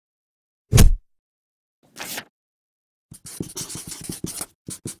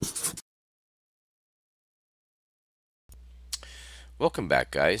Welcome back,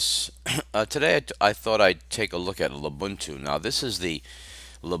 guys. Today I thought I'd take a look at Lubuntu. Now, this is the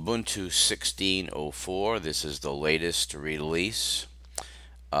Lubuntu 16.04. This is the latest release.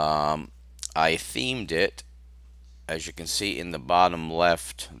 Um, I themed it, as you can see in the bottom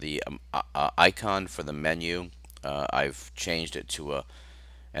left, the icon for the menu. I've changed it to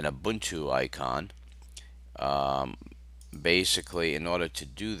an Ubuntu icon. Um, Basically, in order to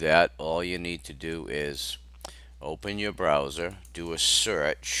do that, all you need to do is open your browser, do a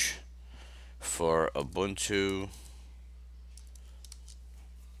search for Ubuntu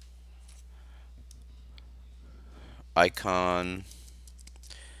icon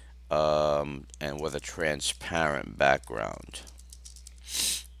and with a transparent background.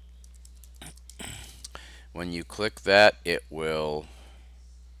 When you click that, it will,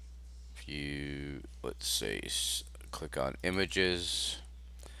 if you, let's see, click on images,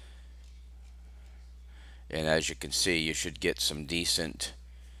 and as you can see, you should get some decent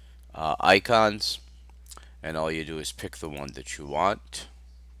icons, and all you do is pick the one that you want.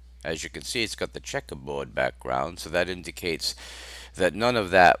 As you can see, it's got the checkerboard background, so that indicates that none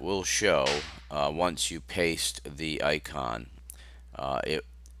of that will show once you paste the icon.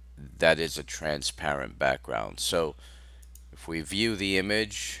 That is a transparent background. So if we view the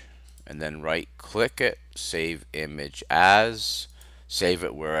image and then right click it, save image as, save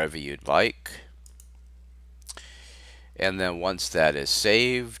it wherever you'd like, and then once that is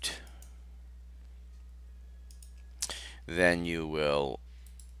saved, then you will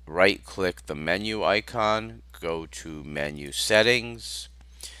right click the menu icon, go to menu settings.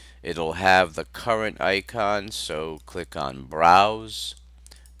 It'll have the current icon, so click on browse,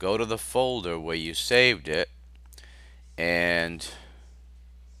 go to the folder where you saved it, and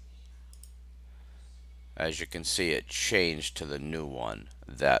as you can see, it changed to the new one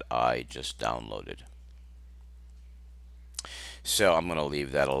that I just downloaded. So I'm going to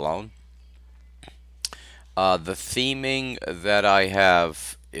leave that alone. The theming that I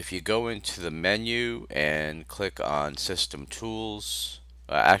have, if you go into the menu and click on System Tools,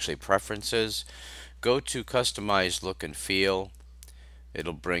 actually Preferences, go to Customize Look and Feel.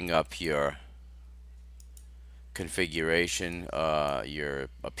 It'll bring up your configuration, your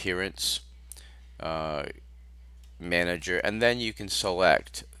appearance manager, and then you can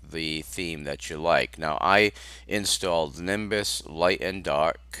select the theme that you like. Now, I installed Nimbus Light and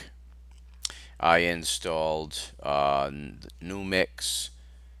Dark. I installed Numix.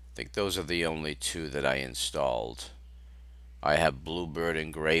 I think those are the only two that I installed. I have Bluebird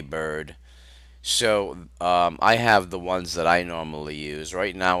and Graybird. So I have the ones that I normally use.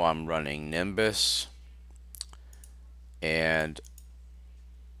 Right now I'm running Nimbus, and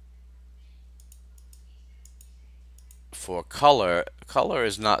for color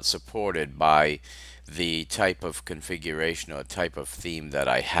is not supported by the type of configuration or type of theme that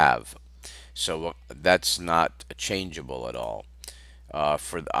I have. So that's not changeable at all.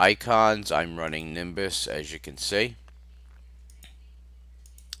 For the icons, I'm running Nimbus, as you can see.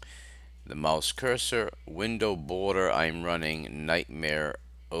 The mouse cursor, window border, I'm running Nightmare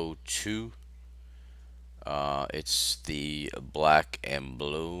 02. It's the black and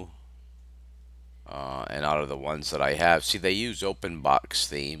blue. And out of the ones that I have, see, they use open box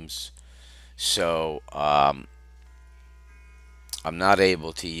themes. So I'm not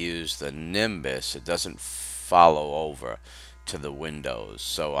able to use the Nimbus. It doesn't follow over to the Windows,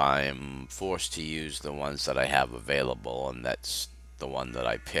 so I'm forced to use the ones that I have available, and that's the one that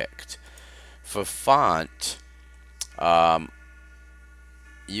I picked. For font,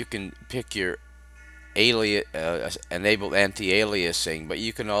 you can pick your enable anti-aliasing, but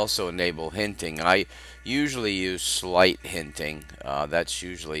you can also enable hinting. I usually use slight hinting. That's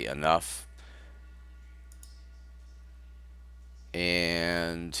usually enough.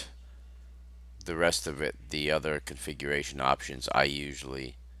 And the rest of it, the other configuration options, I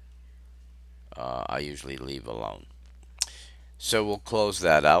usually leave alone. So we'll close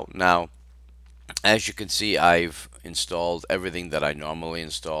that out. Now, as you can see, I've installed everything that I normally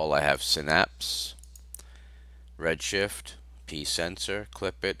install. I have Synapse, Redshift, pSensor,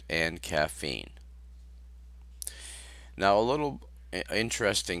 Clipit, and Caffeine. Now, a little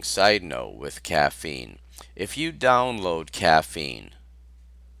interesting side note with Caffeine. If you download Caffeine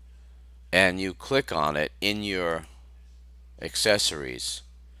and you click on it in your accessories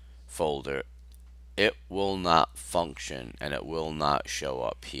folder, it will not function and it will not show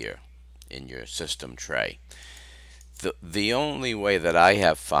up here in your system tray. The only way that I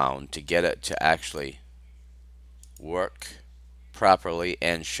have found to get it to actually work properly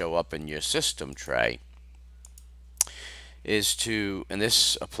and show up in your system tray is to, and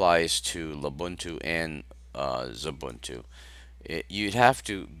this applies to Lubuntu and Xubuntu, you'd have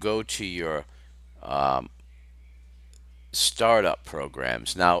to go to your um, startup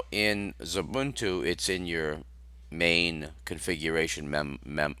programs. Now in Ubuntu, it's in your main configuration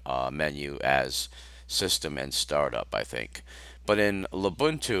menu as system and startup, I think. But in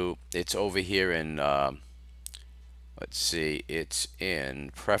Lubuntu, it's over here in let's see, it's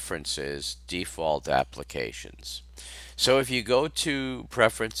in preferences, default applications. So if you go to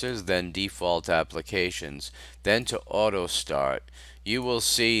preferences, then default applications, then to auto start, you will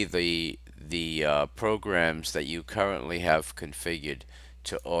see the programs that you currently have configured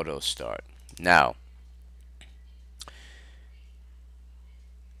to auto start. Now,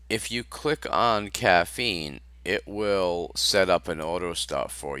 if you click on Caffeine, it will set up an auto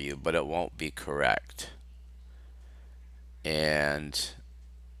start for you, but it won't be correct. And let's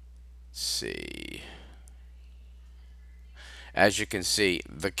see. As you can see,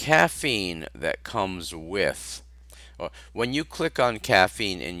 the caffeine that comes with, or when you click on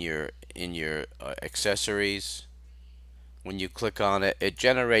caffeine in your accessories, when you click on it, it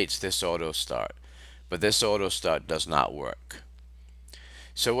generates this auto start, but this auto start does not work.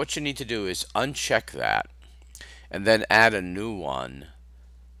 So what you need to do is uncheck that and then add a new one.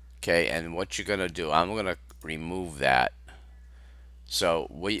 Okay, and what you're gonna do, I'm gonna remove that. So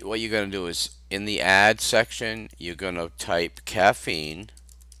what you're gonna do is in the add section, you're gonna type caffeine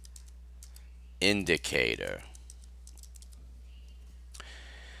indicator,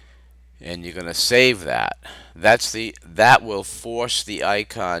 and you're going to save that. That will force the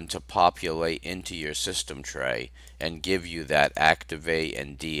icon to populate into your system tray and give you that activate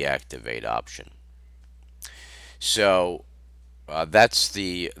and deactivate option. So that's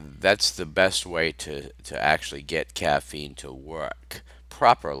the best way to actually get caffeine to work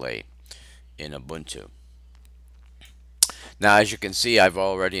properly in Ubuntu. Now, as you can see, I've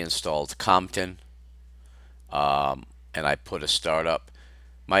already installed Compton, and I put a startup.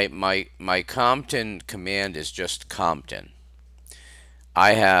 My Compton command is just Compton.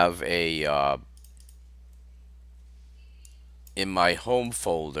 I have a in my home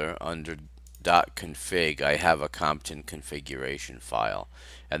folder under .config, I have a Compton configuration file,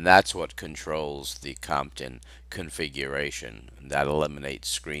 and that's what controls the Compton configuration. That eliminates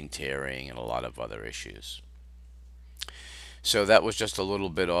screen tearing and a lot of other issues. So that was just a little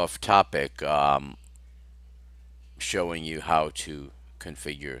bit off topic, showing you how to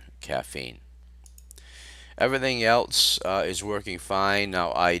configure Caffeine. Everything else is working fine.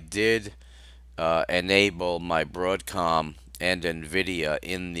 Now I did enable my Broadcom and NVIDIA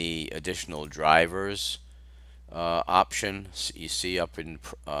in the additional drivers option. You see up in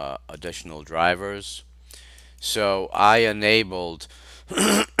additional drivers. So I enabled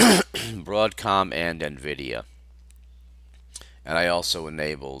Broadcom and NVIDIA, and I also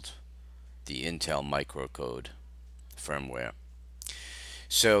enabled the Intel microcode firmware.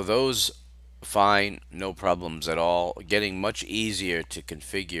 So those fine, no problems at all. Getting much easier to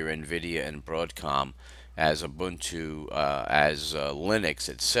configure NVIDIA and Broadcom as Ubuntu, as Linux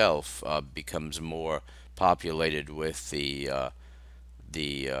itself becomes more populated with the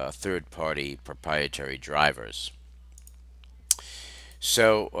third-party proprietary drivers.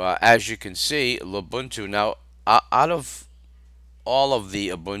 So as you can see, Lubuntu now, out of all of the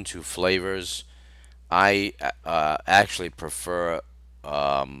Ubuntu flavors, I actually prefer,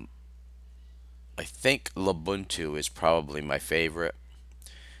 I think Lubuntu is probably my favorite,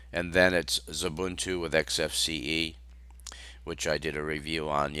 and then it's Ubuntu with Xfce, which I did a review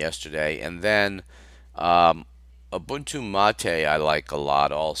on yesterday, and then Ubuntu Mate I like a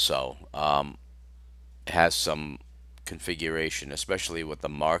lot also. It has some configuration, especially with the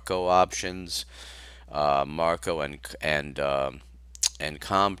Marco options, Marco and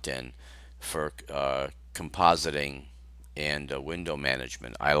Compton for compositing and window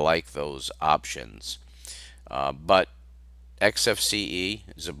management. I like those options, but Xfce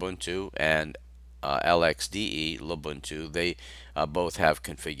Ubuntu and Lxde Lubuntu, they both have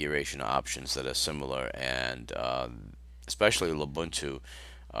configuration options that are similar, and especially Lubuntu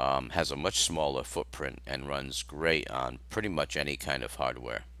has a much smaller footprint and runs great on pretty much any kind of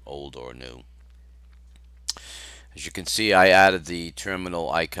hardware, old or new. As you can see, I added the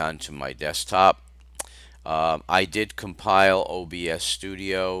terminal icon to my desktop. I did compile OBS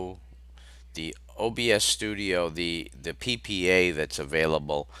Studio. The OBS Studio, the PPA that's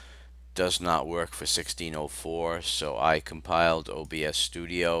available does not work for 16.04, so I compiled OBS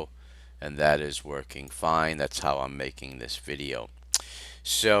Studio, and that is working fine. That's how I'm making this video.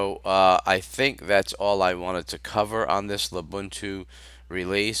 So I think that's all I wanted to cover on this Lubuntu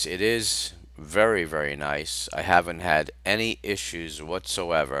release. It is very, very nice. I haven't had any issues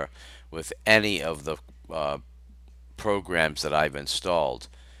whatsoever with any of the programs that I've installed.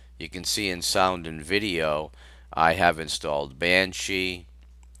 You can see in sound and video I have installed Banshee,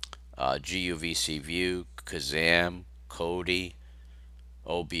 GUVC View, Kazam, Kodi,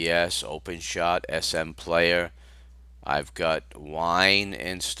 OBS, OpenShot, SM Player. I've got Wine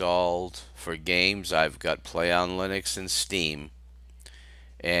installed for games. I've got Play on Linux and Steam.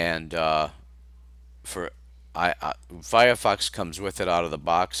 And for Firefox comes with it out of the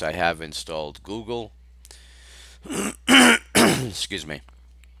box. I have installed Google. Excuse me.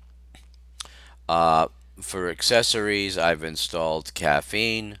 For accessories, I've installed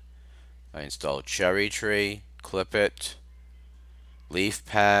Caffeine. I installed Cherry Tree, Clipit,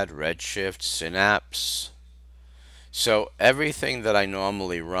 LeafPad, Redshift, Synapse. So everything that I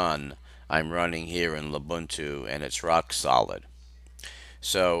normally run, I'm running here in Lubuntu, and it's rock solid.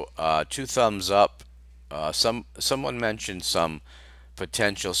 So two thumbs up. Someone mentioned some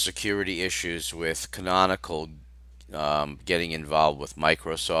potential security issues with Canonical getting involved with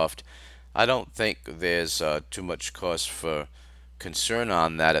Microsoft. I don't think there's too much cause for concern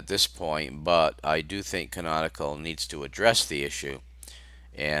on that at this point, but I do think Canonical needs to address the issue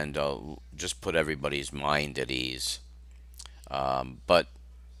and just put everybody's mind at ease. But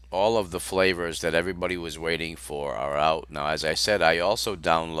all of the flavors that everybody was waiting for are out now. As I said, I also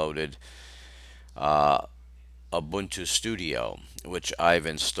downloaded Ubuntu Studio, which I've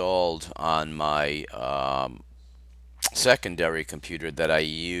installed on my secondary computer that I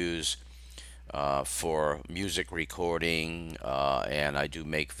use for music recording, and I do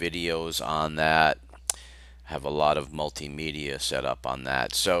make videos on that. Have a lot of multimedia set up on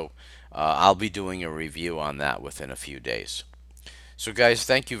that. So I'll be doing a review on that within a few days. So guys,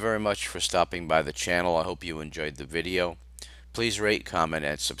 thank you very much for stopping by the channel. I hope you enjoyed the video. Please rate, comment,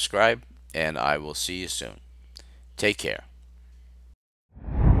 and subscribe, and I will see you soon. Take care.